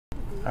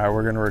All right,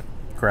 we're going to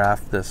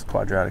graph this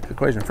quadratic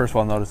equation. First of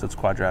all, notice it's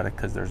quadratic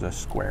because there's a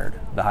squared.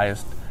 The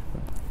highest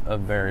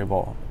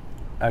variable,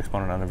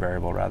 exponent on a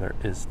variable rather,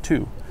 is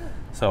 2.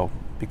 So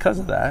because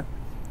of that,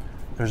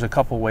 there's a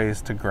couple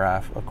ways to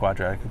graph a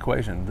quadratic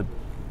equation.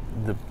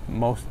 The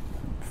most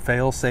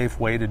fail-safe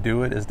way to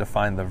do it is to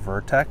find the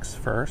vertex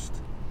first,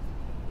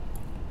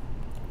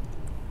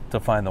 to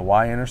find the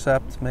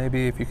y-intercept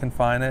maybe if you can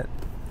find it,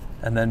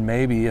 and then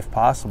maybe, if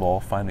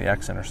possible, find the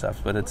x-intercepts.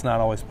 But it's not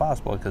always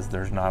possible because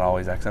there's not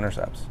always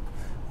x-intercepts.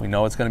 We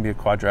know it's going to be a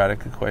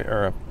quadratic equation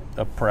or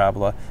a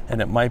parabola, and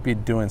it might be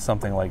doing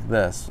something like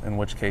this, in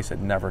which case it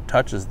never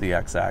touches the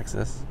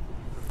x-axis,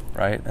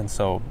 right? And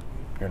so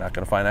you're not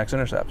going to find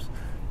x-intercepts.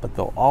 But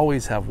they'll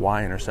always have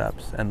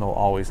y-intercepts, and they'll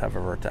always have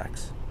a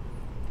vertex.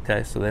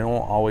 Okay, so they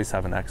won't always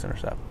have an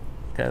x-intercept.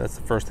 Okay, that's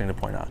the first thing to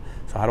point out.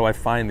 So how do I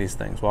find these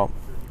things? Well,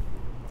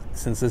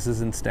 since this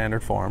is in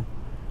standard form,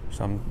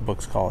 some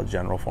books call it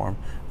general form,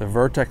 the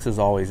vertex is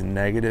always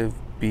negative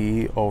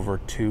b over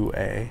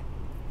 2a,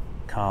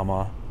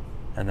 comma,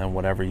 and then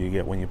whatever you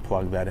get when you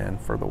plug that in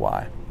for the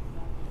y.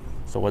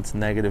 So what's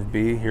negative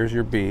b? Here's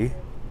your b.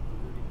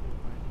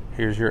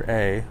 Here's your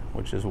a,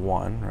 which is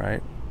 1,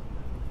 right?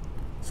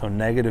 So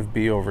negative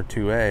b over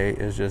 2a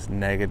is just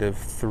negative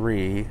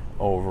 3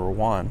 over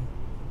 1.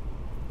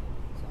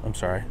 I'm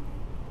sorry,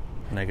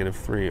 negative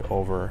 3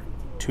 over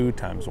 2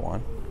 times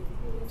 1.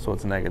 So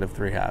it's negative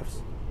 3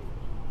 halves.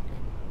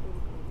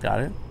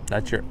 Got it?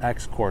 That's your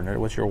x coordinate.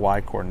 What's your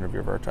y coordinate of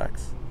your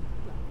vertex?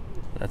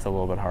 That's a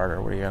little bit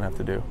harder. What are you going to have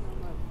to do?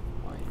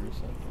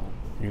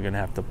 You're going to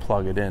have to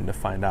plug it in to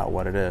find out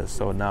what it is.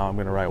 So now I'm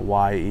going to write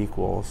y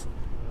equals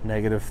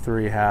negative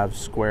 3 halves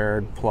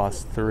squared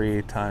plus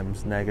 3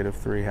 times negative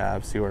 3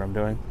 halves. See what I'm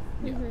doing?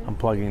 Yeah. I'm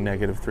plugging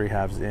negative 3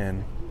 halves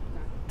in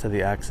to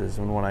the x's.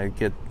 And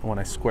when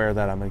I square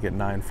that, I'm going to get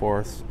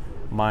 9/4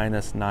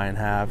 minus 9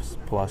 halves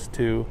plus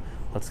 2.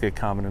 Let's get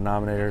common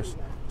denominators.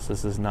 So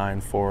this is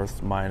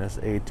 9/4 minus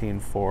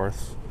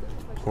 18/4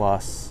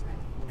 plus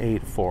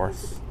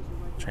 8/4.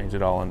 Change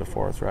it all into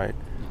fourths, right?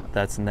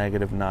 That's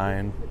negative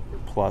 9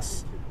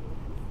 plus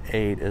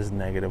 8 is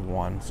negative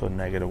 1, so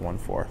negative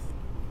 1/4.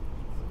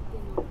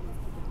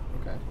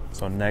 Okay.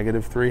 So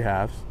negative 3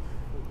 halves.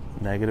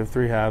 Negative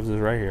 3 halves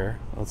is right here.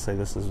 Let's say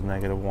this is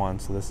negative 1,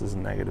 so this is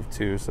negative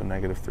 2, so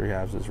negative 3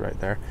 halves is right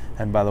there.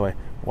 And by the way,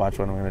 watch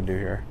what I'm going to do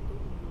here.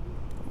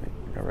 Let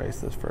me erase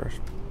this first.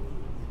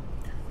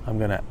 I'm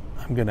gonna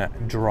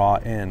draw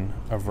in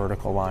a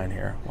vertical line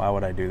here. Why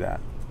would I do that?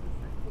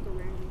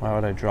 Why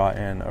would I draw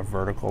in a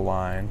vertical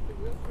line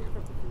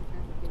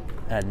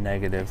at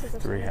negative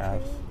 3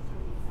 halves?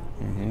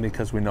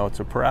 Because we know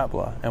it's a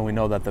parabola, and we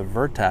know that the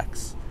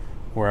vertex,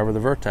 wherever the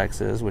vertex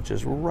is, which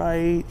is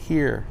right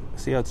here,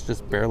 see how it's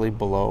just barely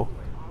below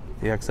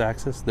the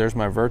x-axis? There's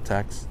my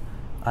vertex.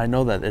 I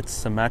know that it's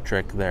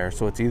symmetric there,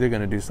 so it's either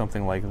going to do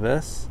something like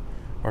this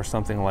or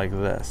something like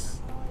this.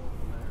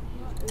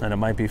 And it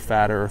might be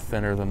fatter or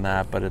thinner than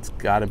that, but it's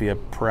got to be a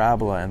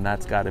parabola, and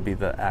that's got to be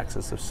the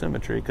axis of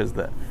symmetry, because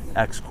the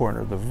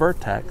x-coordinate of the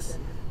vertex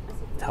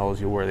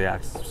tells you where the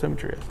axis of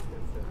symmetry is.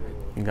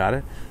 You got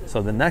it?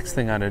 So the next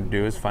thing I'm going to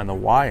do is find the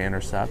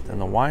y-intercept, and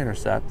the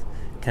y-intercept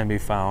can be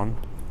found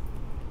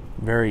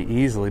very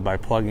easily by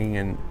plugging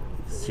in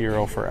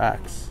 0 for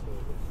x.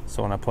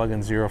 So when I plug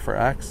in 0 for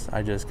x,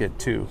 I just get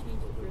 2.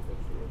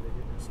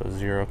 So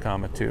 0,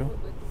 2.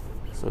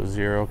 So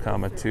 0,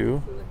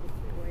 2.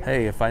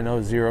 Hey, if I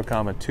know 0,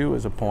 2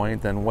 is a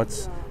point, then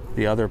what's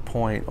the other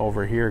point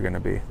over here going to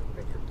be? I mean,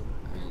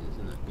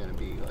 isn't it going to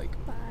be like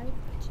 5,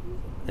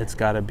 2? It's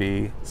got to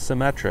be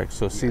symmetric.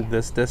 So see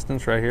this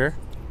distance right here?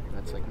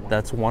 That's like 1.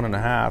 That's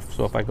 1.5.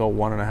 So if I go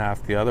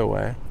 1.5 the other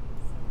way,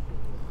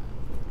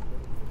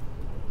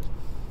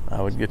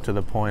 I would get to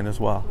the point as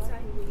well.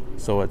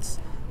 So it's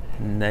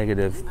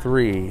negative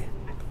 3,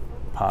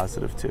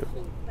 positive 2.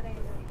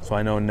 So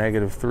I know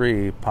negative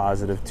 3,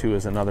 positive 2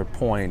 is another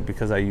point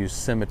because I use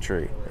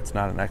symmetry. It's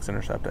not an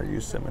x-intercept, I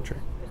use symmetry.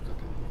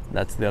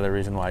 That's the other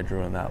reason why I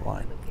drew in that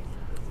line.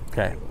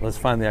 Okay, let's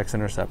find the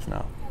x-intercepts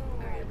now.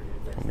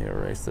 Let me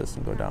erase this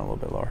and go down a little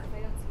bit lower.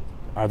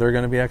 Are there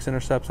going to be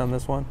x-intercepts on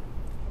this one?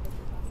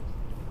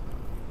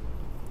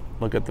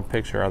 Look at the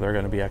picture. Are there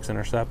going to be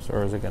x-intercepts,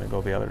 or is it going to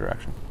go the other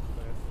direction?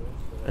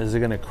 Is it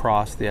going to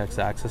cross the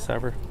x-axis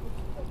ever?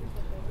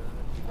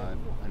 I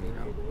mean,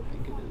 I don't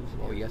think it is.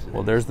 Well, yes, it is.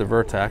 Well, there's the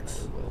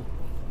vertex,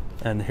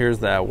 and here's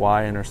that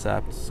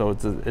y-intercept. So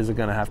is it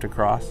going to have to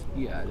cross?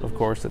 Yeah, Of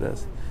course it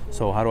is.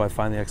 So how do I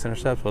find the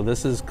x-intercepts? Well,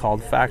 this is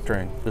called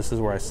factoring. This is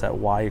where I set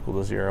y equal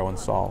to 0 and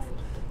solve.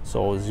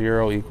 So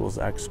 0 equals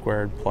x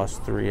squared plus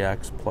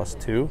 3x plus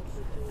 2.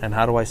 And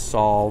how do I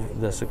solve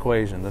this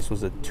equation? This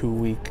was a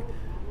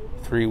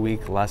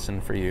 3-week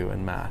lesson for you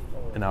in math,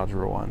 in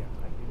Algebra 1.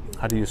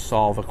 How do you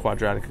solve a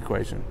quadratic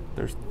equation?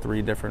 There's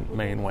 3 different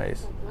main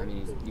ways. I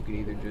mean, you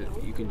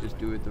can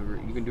do it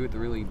the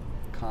really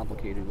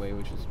complicated way,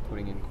 which is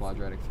putting in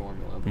quadratic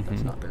formula, but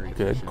that's not very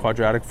Good. efficient.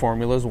 Quadratic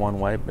formula is one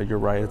way, but you're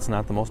right, it's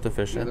not the most The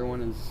efficient. other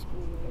one is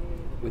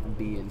with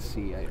B and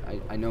C.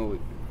 I know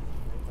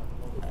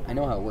I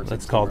know how it works.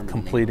 It's called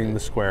completing the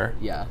square.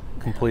 Yeah.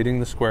 Completing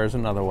the square is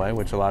another way,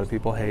 which a lot of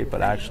people hate,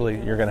 but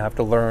actually you're going to have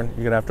to learn.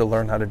 You're going to have to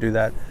learn how to do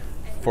that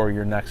for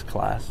your next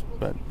class,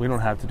 but we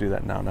don't have to do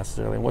that now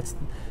necessarily.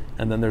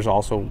 And then there's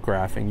also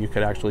graphing. You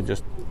could actually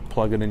just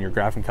plug it in your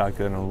graphing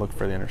calculator and look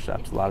for the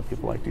intercepts. A lot of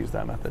people like to use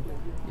that method.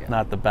 Yeah.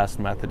 Not the best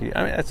method.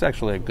 I mean, it's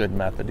actually a good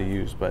method to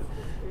use, but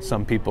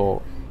some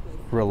people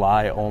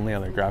rely only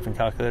on their graphing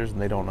calculators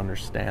and they don't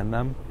understand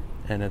them,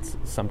 and it's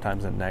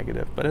sometimes a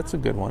negative, but it's a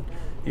good one.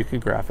 You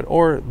could graph it.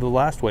 Or the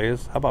last way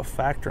is, how about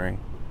factoring?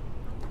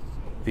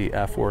 The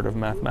F word of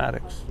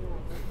mathematics.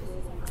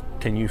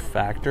 Can you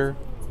factor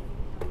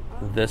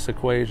this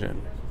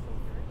equation?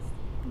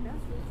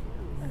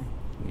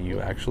 You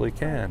actually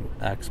can.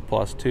 X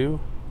plus 2,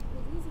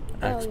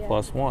 X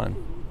plus 1.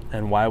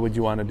 And why would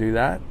you want to do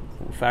that?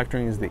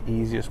 Factoring is the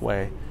easiest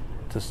way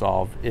to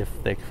solve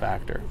if they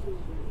factor.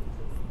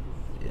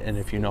 And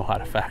if you know how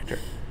to factor.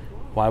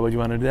 Why would you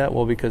want to do that?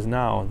 Well, because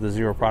now the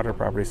zero product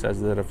property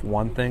says that if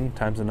one thing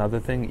times another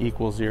thing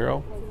equals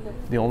 0,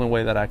 the only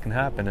way that can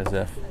happen is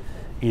if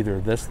either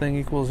this thing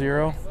equals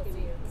 0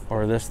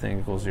 or this thing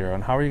equals 0.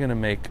 And how are you going to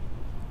make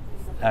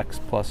x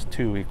plus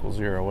 2 equals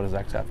 0? What does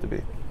x have to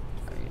be?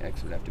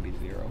 X would have to be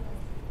 0.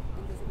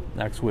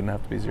 X wouldn't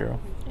have to be 0.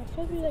 X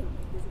would be like.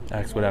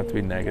 X would have to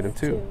be negative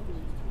 2.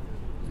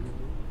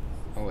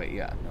 Oh wait,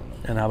 yeah, no.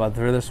 And how about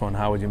for this one?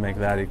 How would you make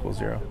that equal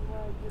 0?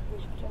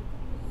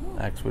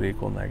 X would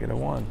equal negative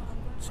 1.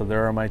 So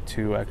there are my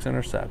two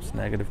x-intercepts,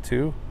 negative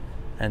 2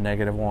 and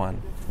negative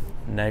 1.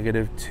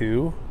 Negative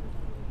 2.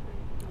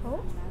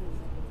 Oh.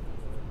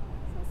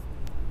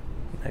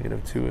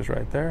 Negative 2 is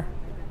right there,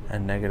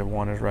 and negative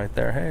 1 is right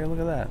there. Hey, look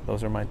at that.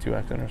 Those are my two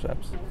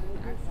x-intercepts.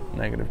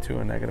 Negative 2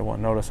 and negative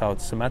 1. Notice how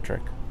it's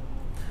symmetric.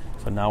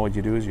 So now what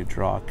you do is you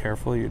draw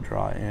carefully. You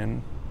draw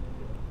in.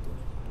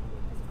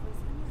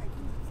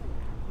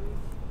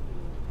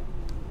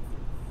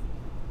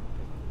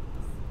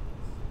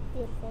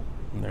 Beautiful.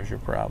 And there's your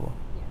parabola.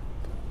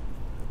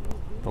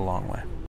 The long way.